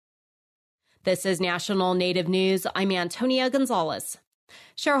This is National Native News. I'm Antonia Gonzalez.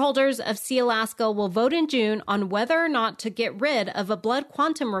 Shareholders of Sealaska will vote in June on whether or not to get rid of a blood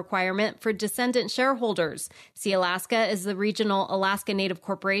quantum requirement for descendant shareholders. Sealaska is the regional Alaska Native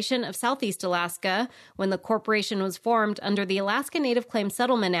Corporation of Southeast Alaska. When the corporation was formed under the Alaska Native Claims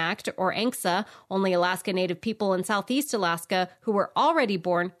Settlement Act, or ANCSA, only Alaska Native people in Southeast Alaska who were already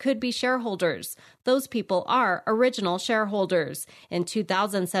born could be shareholders. Those people are original shareholders. In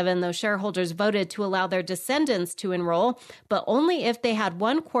 2007, those shareholders voted to allow their descendants to enroll, but only if they had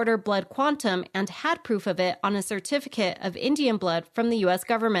 1/4 blood quantum and had proof of it on a certificate of Indian blood from the U.S.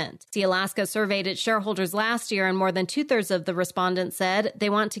 government. Sealaska surveyed its shareholders last year, and more than 2/3 of the respondents said they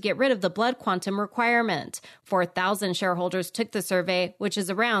want to get rid of the blood quantum requirement. 4,000 shareholders took the survey, which is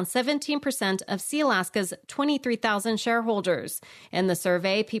around 17% of Sealaska's 23,000 shareholders. In the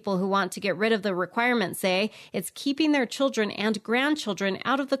survey, people who want to get rid of the requirement say it's keeping their children and grandchildren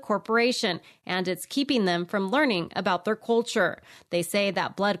out of the corporation, and it's keeping them from learning about their culture. They say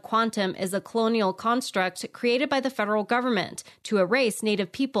that blood quantum is a colonial construct created by the federal government to erase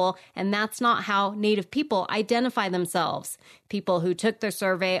Native people, and that's not how Native people identify themselves. People who took the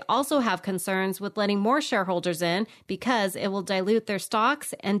survey also have concerns with letting more shareholders in because it will dilute their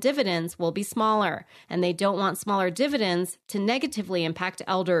stocks and dividends will be smaller, and they don't want smaller dividends to negatively impact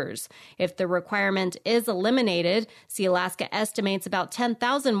elders. If the requirement is eliminated, Sealaska estimates about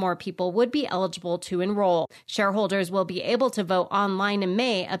 10,000 more people would be eligible to enroll. Shareholders will be able to vote online in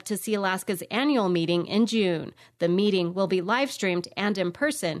May up to Sealaska's annual meeting in June. The meeting will be live streamed and in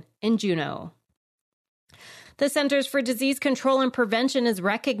person in Juneau. The Centers for Disease Control and Prevention is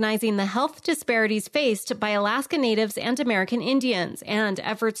recognizing the health disparities faced by Alaska Natives and American Indians and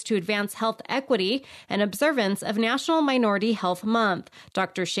efforts to advance health equity and observance of National Minority Health Month.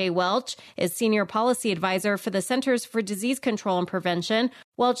 Dr. Shay Welch is Senior Policy Advisor for the Centers for Disease Control and Prevention.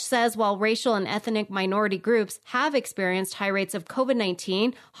 Welch says while racial and ethnic minority groups have experienced high rates of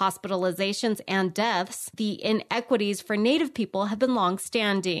COVID-19, hospitalizations, and deaths, the inequities for Native people have been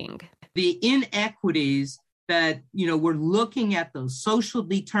long-standing. The inequities that, we're looking at those social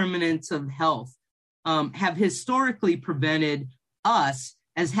determinants of health have historically prevented us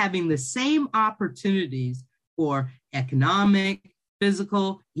as having the same opportunities for economic,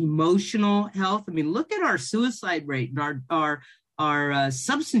 physical, emotional health. I mean, look at our suicide rate and our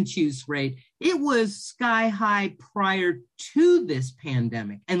substance use rate. It was sky high prior to this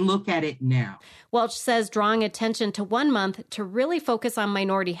pandemic, and look at it now. Welch says drawing attention to 1 month to really focus on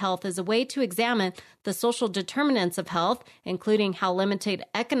minority health is a way to examine the social determinants of health, including how limited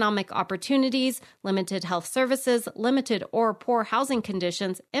economic opportunities, limited health services, limited or poor housing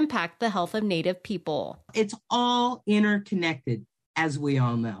conditions impact the health of Native people. It's all interconnected, as we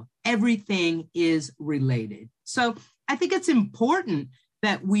all know. Everything is related. So I think it's important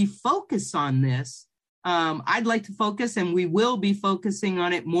that we focus on this. I'd like to focus, and we will be focusing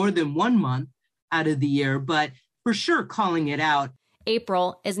on it more than 1 month out of the year, but for sure calling it out.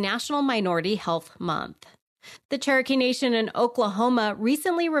 April is National Minority Health Month. The Cherokee Nation in Oklahoma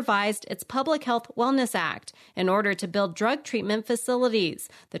recently revised its Public Health Wellness Act in order to build drug treatment facilities.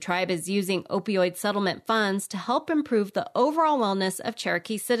 The tribe is using opioid settlement funds to help improve the overall wellness of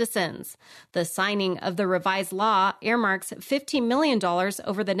Cherokee citizens. The signing of the revised law earmarks $15 million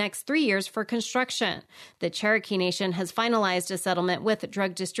over the next 3 years for construction. The Cherokee Nation has finalized a settlement with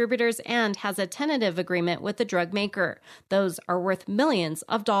drug distributors and has a tentative agreement with the drug maker. Those are worth millions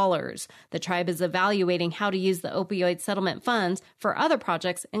of dollars. The tribe is evaluating how to use the opioid settlement funds for other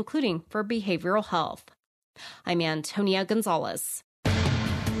projects, including for behavioral health. I'm Antonia Gonzalez.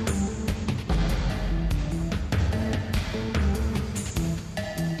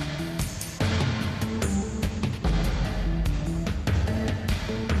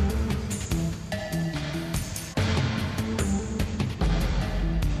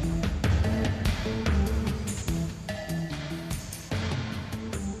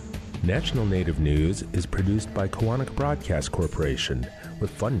 National Native News is produced by Kawanak Broadcast Corporation with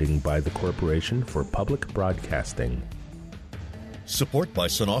funding by the Corporation for Public Broadcasting. Support by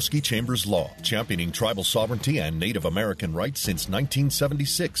Sonosky Chambers Law, championing tribal sovereignty and Native American rights since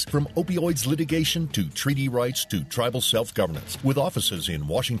 1976. From opioids litigation to treaty rights to tribal self-governance. With offices in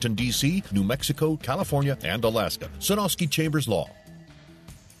Washington, D.C., New Mexico, California, and Alaska. Sonosky Chambers Law.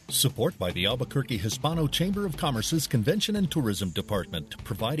 Support by the Albuquerque Hispano Chamber of Commerce's Convention and Tourism Department,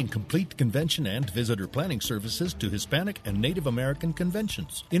 providing complete convention and visitor planning services to Hispanic and Native American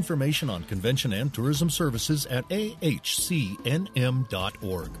conventions. Information on convention and tourism services at ahcnm.org.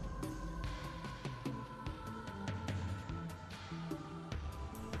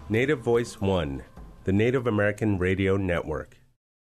 Native Voice One, the Native American Radio Network.